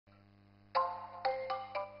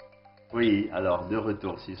Oui, alors de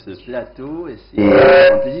retour sur ce plateau, et c'est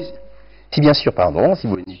un plaisir. Si bien sûr, pardon, si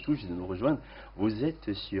vous venez tout juste de nous rejoindre, vous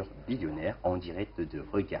êtes sur Billionnaire en direct de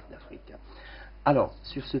Regard d'Afrique. Alors,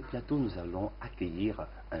 sur ce plateau, nous allons accueillir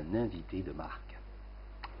un invité de marque.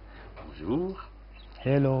 Bonjour.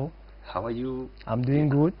 Hello. How are you? I'm doing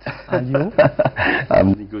good. And you?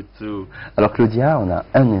 I'm doing good too. Alors Claudia, on a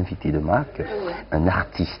un invité de marque, un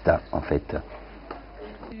artiste en fait.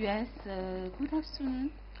 Yes, good afternoon.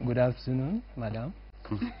 Good afternoon, madam.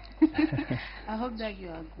 I hope that you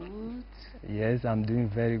are good. Yes, I'm doing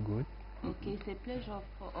very good. Okay, it's a pleasure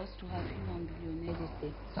for us to have you on Billionaire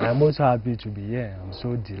today. I'm also happy to be here. I'm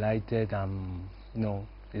so delighted.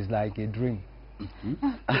 It's like a dream.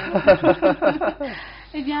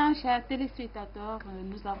 Eh bien, chers téléspectateurs,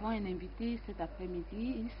 nous avons un invité cet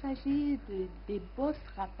après-midi. Il s'agit des boss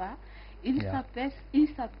rappeurs. Il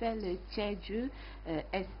s'appelle Chege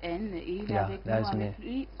SN et il est avec nous. Avec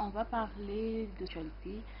lui, on va parler de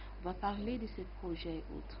l'actualité, on va parler de ce projet et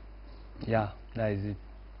autres. Yeah, that is it.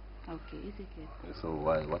 Okay, Ezekiel. So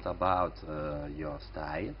what about your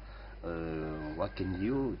style? What can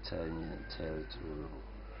you tell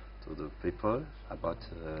to the people about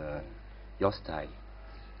your style?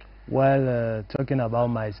 Well, talking about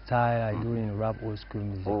my style, I do in rap old school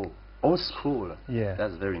music. Oh, old school? Yeah.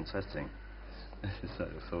 That's very interesting.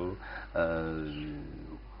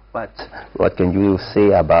 What can you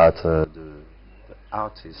say about the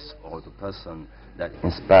artist or the person that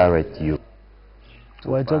inspired you?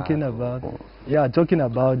 We're talking about, talking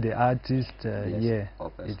about the artist, yes,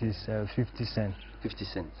 it is 50 Cent. 50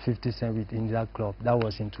 Cent. 50 Cent with In That Club. That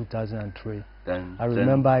was in 2003. I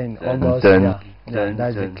remember in August,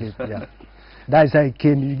 that's the clip, yeah. That's how it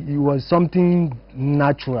came. It was something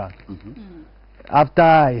natural. After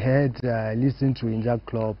I heard, listened to In That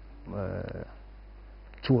Club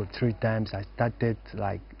 2 or 3 times, I started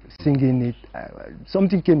like singing it.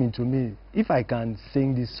 Something came into me. If I can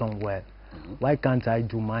sing this song well, why can't I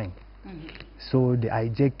do mine? So the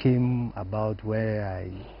idea came about where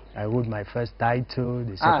I wrote my first title,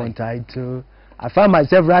 the second title. I found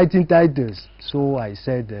myself writing titles, so I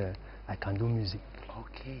said I can do music.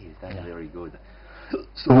 Okay, that's very good.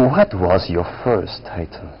 So what was your first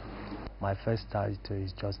title? My first title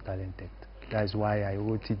is Just Talented. That's why I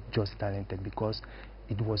wrote it Just Talented, because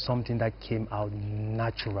it was something that came out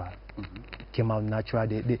natural. Came out natural.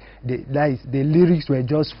 The lyrics were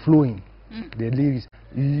just flowing. The lyrics,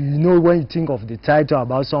 you know, when you think of the title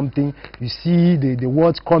about something, you see the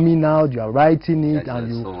words coming out, you are writing it, and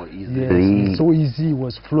you, so easy. Yes, so easy, it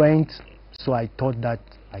was fluent, so I thought that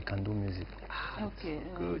I can do music. Okay,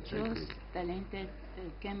 Just Talented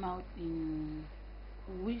came out in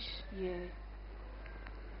which year?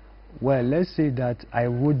 Well, let's say that I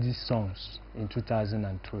wrote these songs in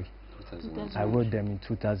 2003. I wrote them in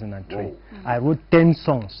 2003. I wrote 10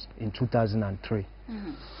 songs in 2003.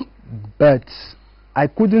 But I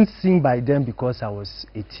couldn't sing by then because I was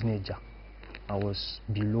a teenager. I was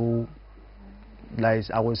below, like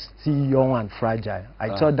I was still young and fragile. I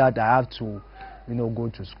thought that I have to, go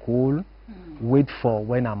to school, wait for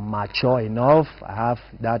when I'm mature enough. I have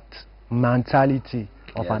that mentality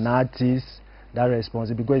of an artist, that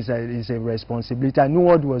responsibility, because it's a responsibility. I knew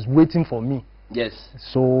what was waiting for me. Yes.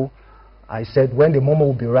 So I said, when the moment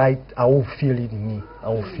will be right, I will feel it in me. I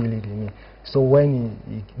will feel it in me. So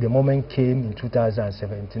when the moment came in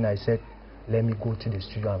 2017, I said, let me go to the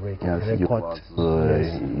studio and record.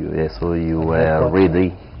 So you were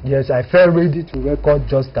ready? Yes, I felt ready to record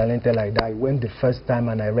Just Talented like that. I went the first time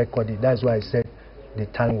and I recorded. That's why I said the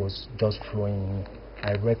time was just flowing in me.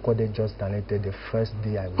 I recorded Just Talented the first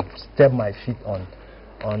day I stepped my feet on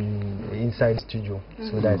the inside studio.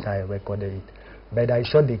 So that's how I recorded it. But I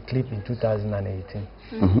shot the clip in 2018.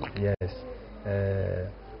 Yes.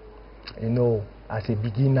 As a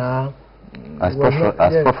beginner. As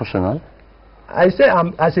professional? I say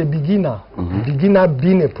I'm as a beginner. Beginner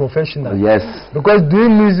being a professional. Yes. Because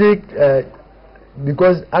doing music,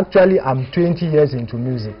 because actually I'm 20 years into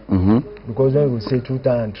music. Because when we say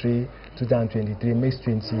 2003, 2023 makes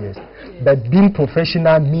 20 years. But being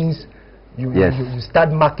professional means you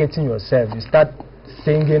start marketing yourself. You start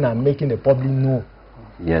singing and making the public know.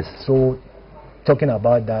 Yes. So talking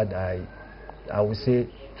about that, I would say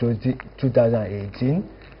 2018,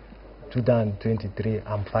 2023,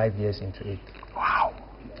 I'm 5 years into it. Wow.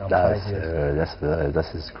 That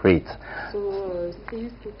is great. So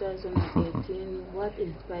since 2018, what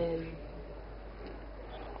inspired you?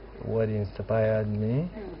 What inspired me?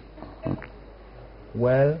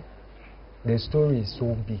 Well, the story is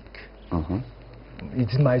so big.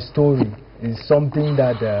 It's my story. It's something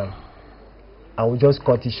that I will just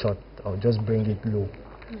cut it short. I'll just bring it low.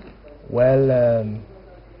 Well,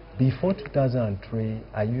 before 2003,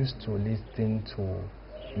 I used to listen to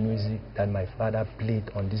music that my father played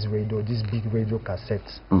on this radio, this big radio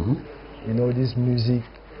cassettes. You know, this music,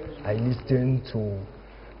 I listened to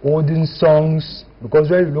olden songs, because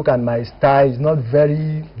when you look at my style, it's not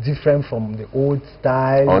very different from the old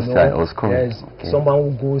style. Old style, old school. Yes,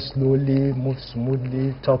 someone who goes slowly, moves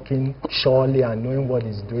smoothly, talking surely and knowing what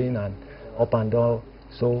he's doing and up and down.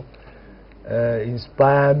 So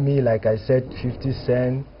inspired me, like I said, 50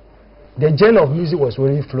 Cent. The genre of music was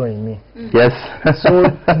really flowing me. Yes. So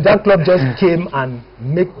that club just came and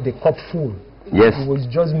make the cup full. Yes. It was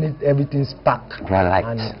just made everything spark. Right.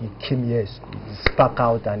 And it came, yes, it spark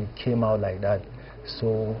out and it came out like that.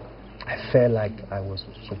 So I felt like I was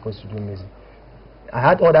supposed to do music. I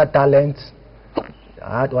had other talents.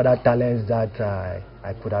 That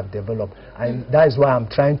I could have developed. And that is why I'm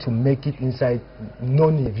trying to make it inside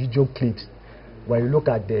non-video clips. When you look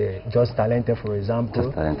at the Just Talented, for example,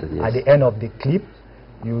 Just Talented, yes. At the end of the clip,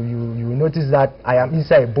 you notice that I am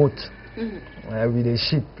inside a boat with a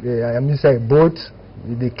ship. I am inside a boat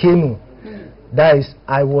with a canoe. That is,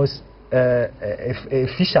 I was a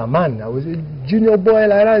fisherman. I was a junior boy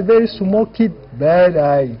like that, very small kid. But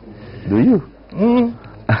Do you?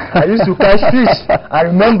 I used to catch fish. I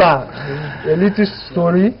remember a little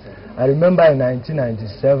story. I remember in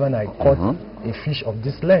 1997, I caught a fish of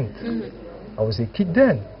this length. I was a kid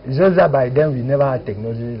then. It's just that by then we never had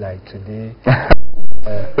technology like today.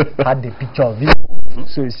 Had the picture of it.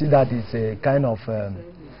 So you see that it's a kind of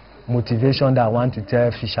motivation that I want to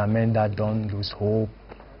tell fishermen that don't lose hope,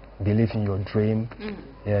 believe in your dream.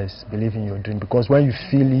 Yes, believe in your dream. Because when you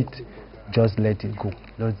feel it, just let it go.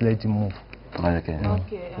 Just let it move. Okay.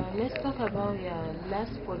 Okay, let's talk about your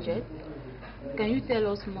last project. Can you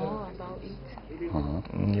tell us more about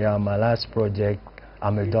it? Yeah, my last project,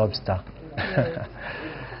 I'm a dub star.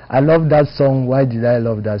 I love that song. Why did I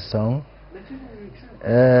love that song?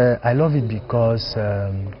 I love it because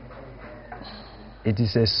it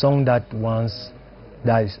is a song that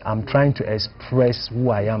I'm trying to express who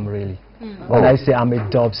I am really. When I say I'm a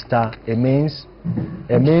dub star, it means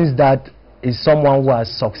that it's someone who has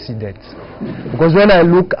succeeded. Because when I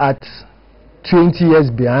look at 20 years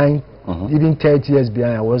behind, even 30 years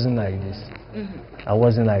behind, I wasn't like this. I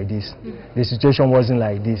wasn't like this. The situation wasn't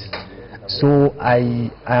like this. So I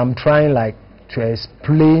am trying like to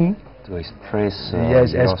explain, to express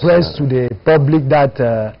express to the public that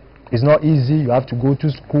it's not easy. You have to go to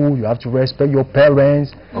school, you have to respect your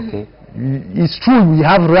parents. It's true, we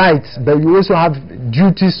have rights, but we also have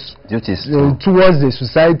duties towards the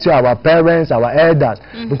society, our parents, our elders.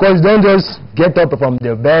 Because you don't just get up from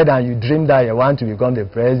the bed and you dream that you want to become the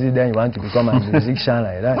president, you want to become a musician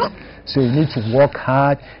like that. So you need to work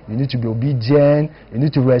hard, you need to be obedient, you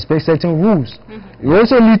need to respect certain rules. You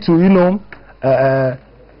also need to,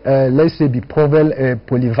 let's say, be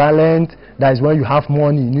polyvalent. That is when you have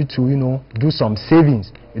money, you need to, do some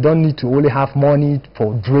savings. You don't need to only have money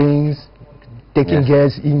for drinks, taking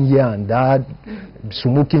girls in here and that,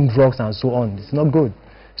 smoking drugs and so on. It's not good.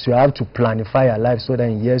 So you have to planify your life so that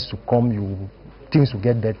in years to come, things will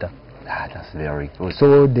get better. That's very good.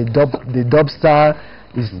 So the dub star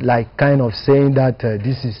is like kind of saying that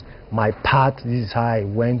this is my path, this is how I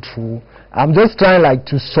went through. I'm just trying like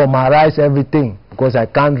to summarize everything because I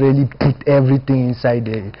can't really put everything inside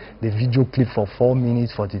the video clip for 4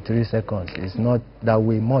 minutes 43 seconds. It's not that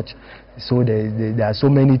way much. So there are so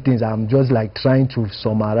many things. I'm just like trying to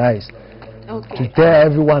summarize to tell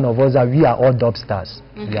every one of us that we are all dub stars.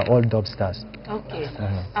 We are all dub stars. Okay.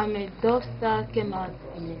 I'm a dub star came out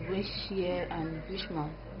in which year and which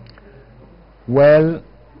month? Well,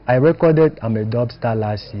 I recorded I'm a dub star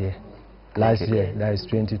last year. Last year, that is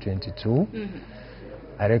 2022.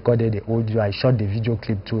 I recorded the audio. I shot the video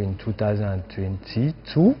clip too in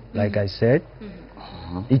 2022, like I said.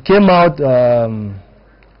 It came out,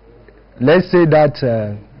 let's say that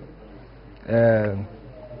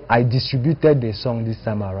I distributed the song this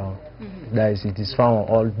time around. That is, it is found on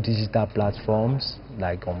all digital platforms,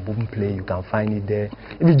 like on Boomplay, you can find it there.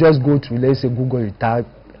 If you just go to, let's say, Google, you type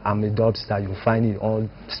I'm a dub star, you'll find it on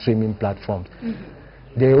streaming platforms.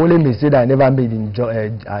 The only mistake I never made in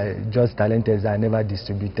Just Talented is I never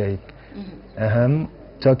distributed it.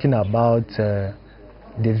 Talking about the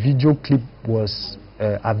video clip was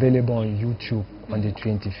available on YouTube on the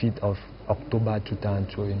 25th of October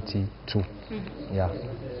 2022. Yeah.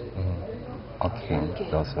 Okay.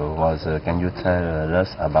 So can you tell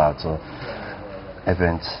us about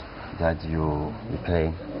events that you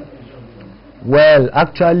play? Well,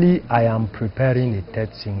 actually, I am preparing a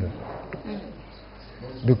third single.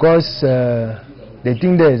 Because the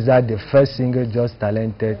thing there is that the first single, Just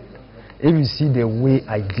Talented, if you see the way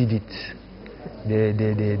I did it,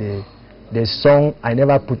 the song, I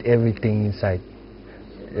never put everything inside.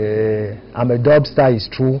 I'm a dub star, is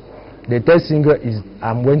true. The third single is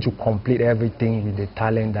I'm going to complete everything with the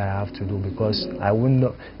talent that I have to do, because I wouldn't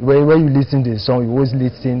know. When you listen to the song, you always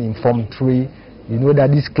listen in Form 3. You know that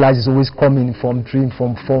this class is always coming in Form 3,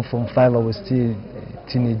 Form 4, Form 5. I was still a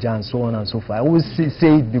teenager and so on and so forth. I always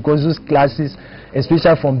say it because those classes,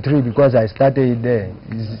 especially Form 3, because I started it there,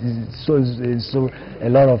 it's so a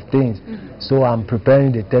lot of things. So I'm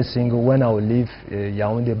preparing the third single. When I will leave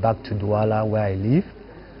Yaounde back to Douala where I live,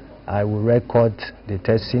 I will record the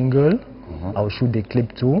third single. I will shoot the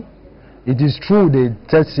clip too. It is true the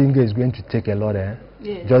third single is going to take a lot, yes.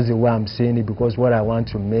 Just the way I'm saying it, because what I want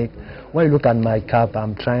to make, when you look at my cap,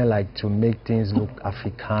 I'm trying like to make things look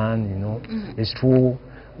African, you know. It's true.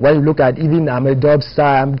 When you look at even I'm a dub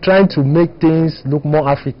star, I'm trying to make things look more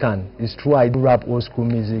African. It's true I do rap old school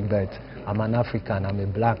music, but I'm an African, I'm a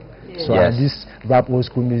black. Yes. So this rap old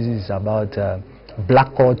school music is about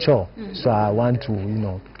black culture. So I want to, you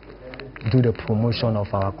know, do the promotion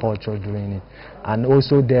of our culture doing it. And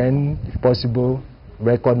also then, if possible,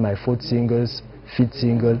 record my fourth singles, fifth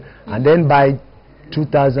single, and then by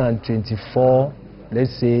 2024,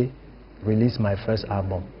 let's say, release my first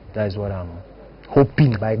album. That is what I'm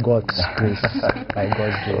hoping, by God's grace. By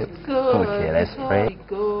God's grace. So, okay, let's pray. We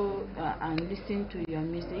go and listen to your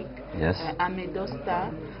music. Yes. Yaounde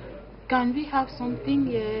Star. Can we have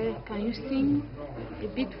something? Can you sing a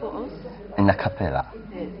bit for us? In a cappella.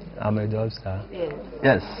 Yes. Yaounde Star. Yes.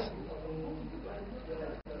 Yes.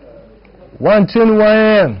 1:21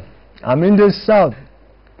 a.m. I'm in the south.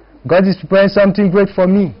 God is preparing something great for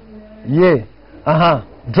me. Yeah.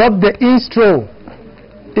 Drop the intro.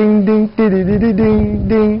 Ding ding ding ding ding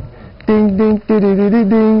ding ding ding ding ding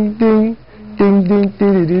ding ding ding ding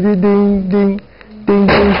ding ding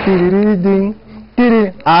ding ding.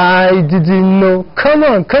 I didn't know. Come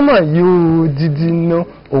on, you didn't know.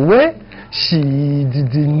 Oh, where? She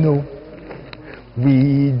didn't know.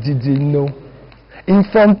 We didn't know. In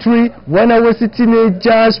Form 3, when I was a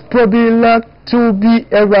teenager, probably luck to be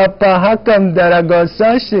a rapper. How come that I got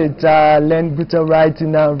such a talent? Good at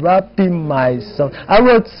writing and rapping my song. I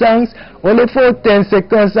wrote songs only for 10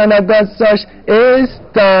 seconds and I got such a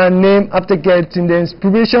star name after getting the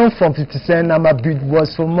inspiration from 50 Cent. I'm a beat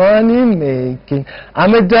was for money making.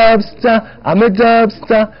 I'm a dub star, I'm a dub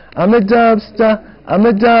star, I'm a dub star, I'm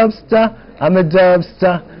a dub star, I'm a dub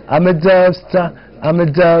star, I'm a dub star, I'm a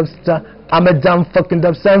dub star. I'm a damn fucking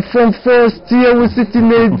dub star. From first year was sitting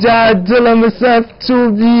there, telling myself to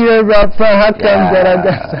be a rapper. How come that I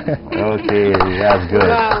got Ok, that's good.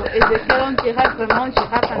 Wow, et c'est excellent, tu rappes vraiment, tu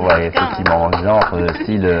rappes en ouais, effectivement, genre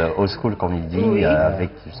style old school comme il dit, oui.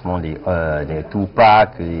 Avec justement les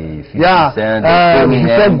Tupac, les 50 Cent.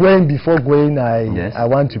 Before going, yes. I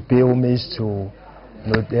want to pay homage to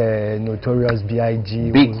Notorious B.I.G.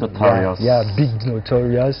 Big Notorious. Yeah, Big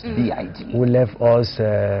Notorious. B.I.G. Who left us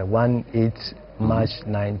 1/8 March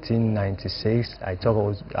 1996. I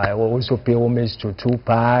also pay homage to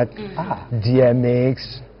Tupac,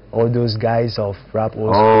 DMX, all those guys of rap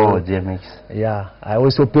also. Oh, DMX. Yeah, I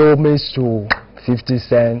also pay homage to 50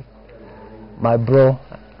 Cent. My bro,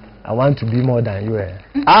 I want to be more than you.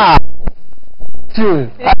 True.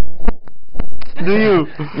 Do you?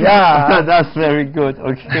 Yeah. That's very good.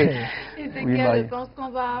 Okay. Je pense qu'on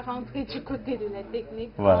va rentrer du côté de la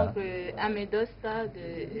technique. Voilà. Donc, Yaounde Star de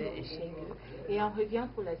Chege. Et on revient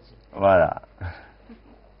pour la suite. Voilà.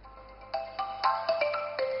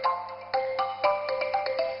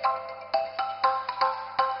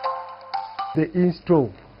 The intro.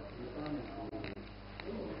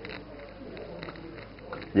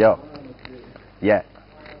 Yo. Yeah.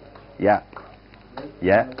 Yeah.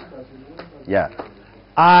 Yeah. Yeah.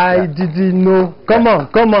 I didn't know. Come on,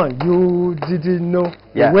 you didn't know.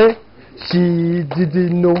 Yeah. Wait, she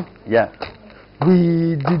didn't know. Yeah.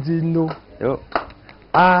 We didn't know. Yo.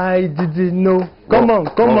 I didn't know. Come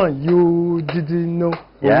on, you didn't know.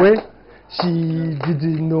 Yeah. Wait, she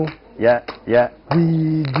didn't know. Yeah. Yeah.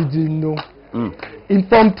 We didn't know. In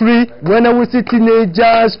Form 3, when I was a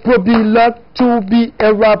teenager, probably luck to be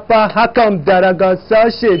a rapper. How come that I got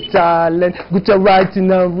such a talent? Good at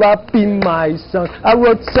writing and rapping my song. I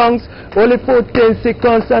wrote songs only for 10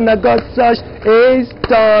 seconds and I got such a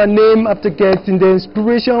star name after getting the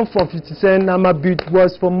inspiration from 50 Cent. I'm a beat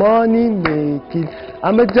was for money making.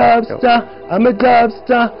 I'm a dub star, I'm a dub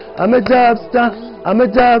star, I'm a dub star, I'm a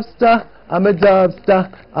dub star, I'm a dub star,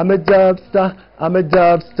 I'm a dub star, I'm a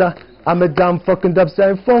dub star. I'm a damn fucking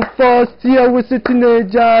dubstep. From first year I was a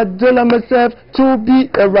teenager, telling myself to be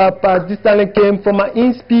a rapper. This talent came from my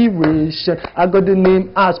inspiration. I got the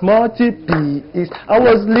name as Multi P. I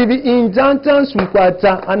was living in downtown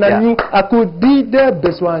Sumkwata, and I knew I could be the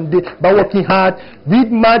best one day by working hard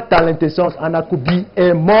with my talented songs, and I could be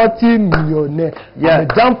a multi-millionaire. I'm a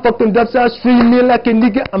damn fucking dubstep, streaming like a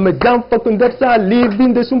nigga. I'm a damn fucking dubstep,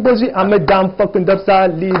 living the symposium. I'm a damn fucking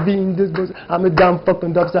dubstep, living this bus. I'm a damn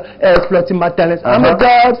fucking dubstep, exploiting my talents. I'm a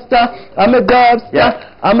dubstep, I'm a dubstep,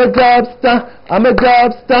 I'm a dubstep, I'm a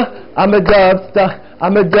dubstep, I'm a dubstep,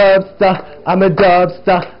 I'm a dubstep, I'm a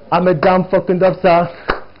dubstep, I'm a damn fucking dubstep.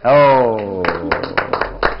 Oh,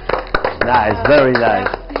 nice, very nice.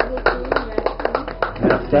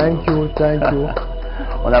 Thank you, thank you.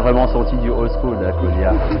 On a vraiment senti du old school,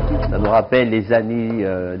 Claudia. Ça nous rappelle les années,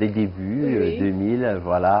 les débuts, 2000,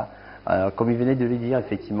 voilà. Comme il venait de le dire,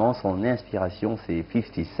 effectivement, son inspiration, c'est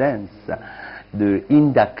 50 Cent de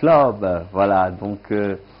Inda Club. Voilà, donc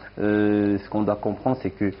ce qu'on doit comprendre,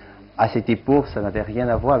 c'est que à cette époque, ça n'avait rien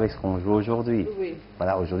à voir avec ce qu'on joue aujourd'hui. Oui.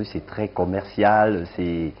 Voilà, aujourd'hui, c'est très commercial,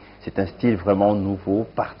 c'est un style vraiment nouveau,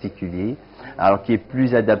 particulier, alors qui est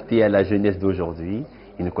plus adapté à la jeunesse d'aujourd'hui.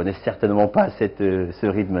 Ils ne connaissent certainement pas ce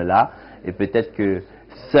rythme-là, et peut-être que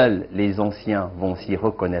seuls les anciens vont s'y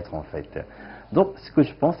reconnaître en fait. Donc, ce que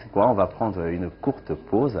je pense, c'est quoi? On va prendre une courte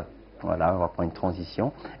pause, voilà, on va prendre une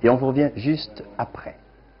transition, et on vous revient juste après.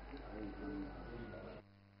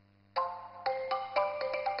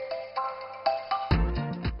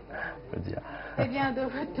 Eh bien, de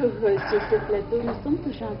retour sur ce plateau, nous sommes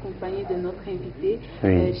toujours accompagnés de notre invité,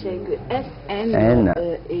 Chege SN,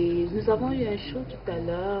 et nous avons eu un show tout à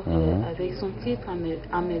l'heure avec son titre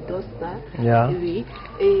Amedosta. Oui.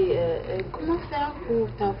 Et comment faire pour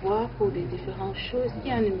t'avoir pour les différentes choses? Il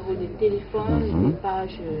y a un numéro de téléphone, une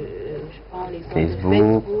page, je prends l'exemple de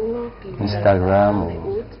Facebook, Instagram et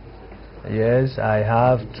autres. Yes, I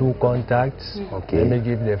have 2 contacts. Okay. Let me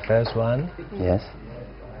give the first one. Yes.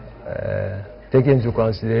 Take into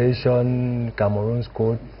consideration Cameroon's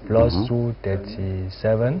code +2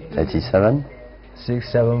 37 37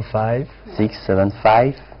 675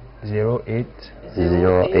 675 08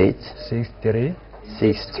 08 63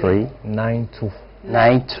 63 92.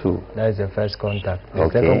 92. That is the first contact. The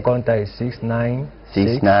Okay. second contact is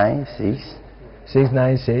 696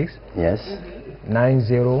 696 yes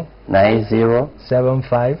 90 90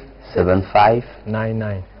 75 75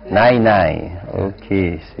 99. 99. Ok,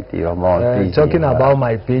 c'était vraiment un plaisir. Talking voilà. about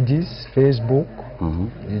my pages, Facebook,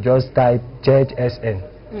 you just type Chege SN.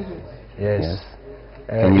 Yes.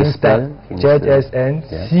 Can you spell? Chege SN,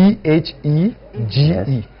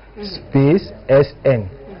 CHEGE, space SN.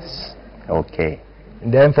 Okay.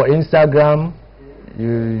 And then for Instagram,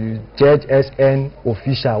 you Chege SN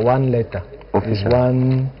official, 1 letter.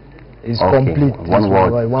 Official. Is okay. complete. One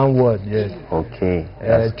word. One word, yes. Okay.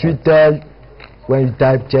 Twitter, when you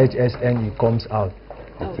type Chege SN, it comes out.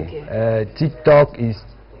 Okay. TikTok is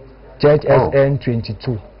Chege SN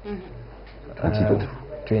 22. 22.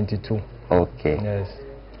 22. Okay. Yes.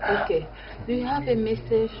 Okay. Do you have a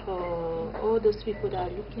message for all those people that are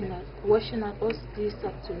looking at, watching at us this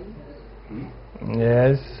afternoon?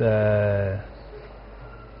 Yes.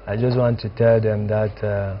 I just want to tell them that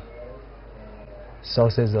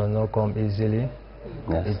success does not come easily.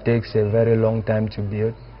 Yes. It takes a very long time to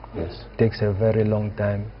build. Yes. It takes a very long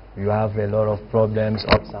time. You have a lot of problems,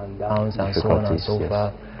 ups and downs, and so on and so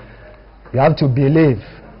forth. You have to believe,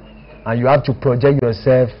 and you have to project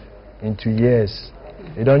yourself into years.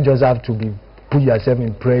 You don't just have to put yourself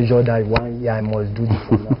in pressure that 1 year I must do this.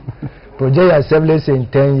 Project yourself, let's say in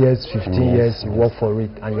 10 years, 15 years, you work for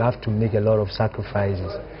it, and you have to make a lot of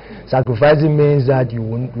sacrifices. Sacrificing means that you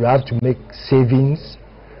have to make savings,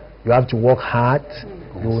 you have to work hard,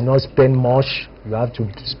 you will not spend much, you have to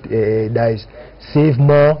save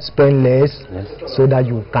more, spend less, so that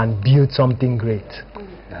you can build something great.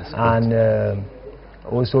 And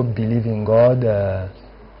also believe in God,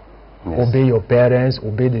 obey your parents,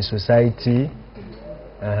 obey the society,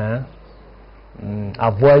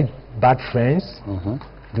 avoid bad friends,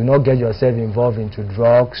 do not get yourself involved into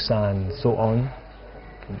drugs and so on.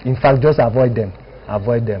 In fact, just avoid them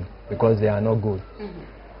because they are not good.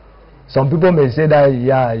 Some people may say that,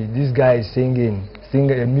 yeah, this guy is singing.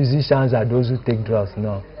 Musicians are those who take drugs.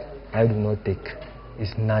 No, I do not take.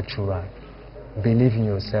 It's natural. Believe in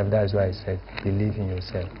yourself. That's why I said believe in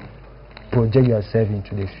yourself. Project yourself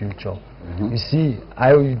into the future. You see,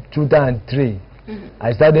 2003,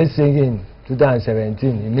 I started singing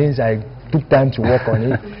 2017. It means I took time to work on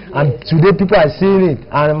it. And today people are seeing it.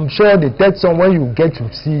 And I'm sure the third song, when you get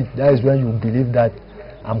to see it, that is when you believe that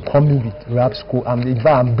I'm coming with rap school. In fact,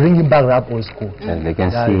 I'm bringing back rap old school. And they can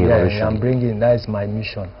That, see yeah, evolution. I'm bringing. That's my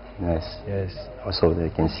mission. Yes. Yes. Also, they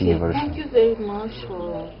can see evolution. Thank you very much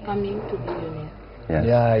for coming to Billionaire. Yes.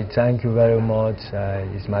 Yeah, thank you very much.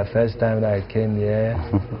 It's my first time that I came here.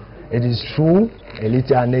 It is true, a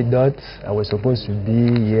little anecdote. I was supposed to be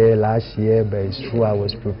here last year, but it's true, I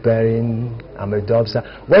was preparing. I'm a dubster.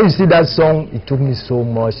 When you see that song, it took me so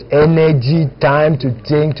much energy, time to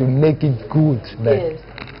think, to make it good. But Yes.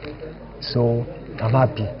 so I'm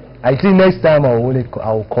happy. I think next time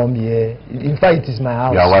I'll come here. In fact, it is my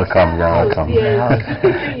house. You are welcome. You are welcome.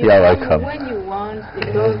 Yes. You are welcome. When you want, the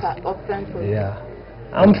doors are open for you. Yeah.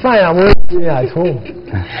 I'm fine, I'm already at home.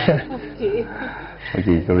 Okay.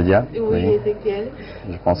 Ok, Claudia. Oui, Ezekiel.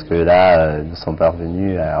 Je pense que là, nous sommes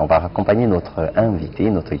parvenus, on va accompagner notre invité,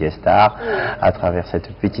 notre guest star, à travers cette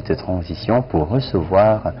petite transition pour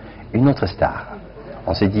recevoir une autre star.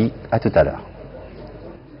 On se dit à tout à l'heure.